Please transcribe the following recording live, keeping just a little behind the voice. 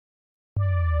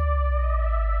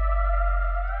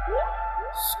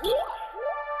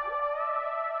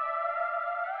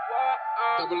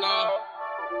Double R.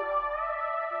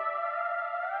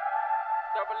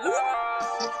 Double R.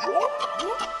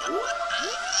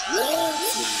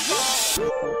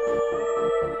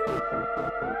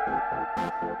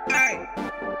 Hey.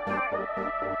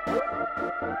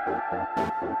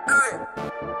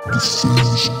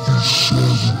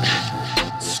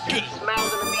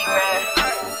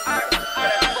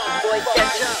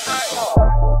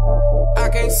 I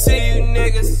can't see you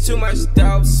niggas, too much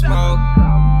dope smoke.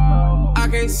 I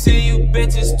can't see you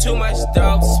bitches, too much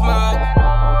dope smoke.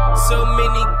 So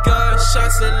many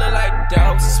gunshots, it look like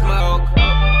dope smoke.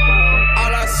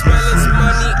 All I smell is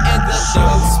money and the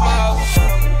dope smoke.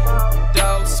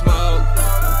 Dope smoke,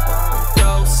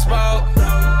 dope smoke.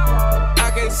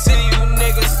 I can't see you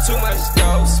niggas, too much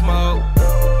dope smoke.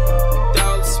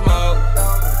 Dope smoke,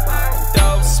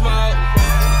 dope smoke.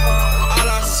 All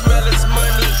I smell is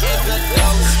money and the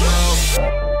dope smoke.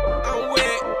 I'm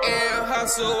wet and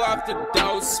hustle off the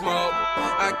dope smoke.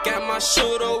 I got my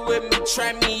shooter with me,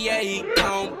 try me, yeah, he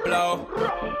gon' blow.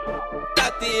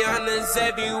 Got the honors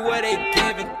everywhere they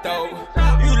giving though.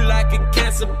 You like a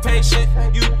cancer patient,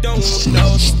 you don't want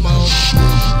no smoke.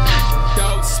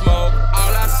 Dope smoke,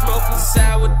 all I smoke is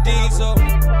sour diesel.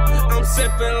 I'm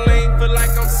sipping lean, feel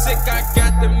like I'm sick, I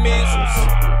got the measles.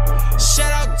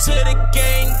 Shout out to the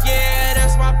gang, yeah,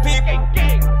 that's my people.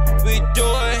 We do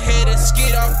a hit and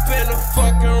skid off in a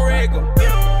fucking wriggle.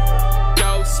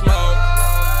 Dope smoke,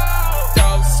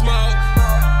 dope smoke.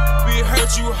 We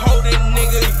heard you holding,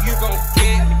 nigga, you gon'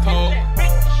 get poked.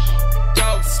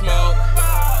 Dope smoke,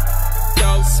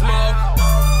 dope smoke.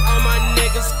 All my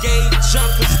niggas gay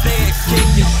jumpers, they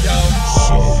kicking dope.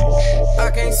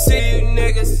 I can't see you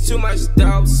niggas, too much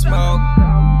dope smoke.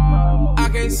 I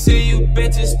can't see you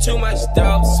bitches, too much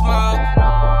dope smoke.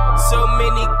 So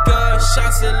many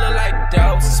gunshots, it look like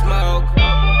dope smoke.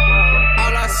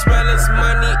 All I smell is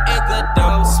money and the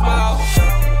dope smoke.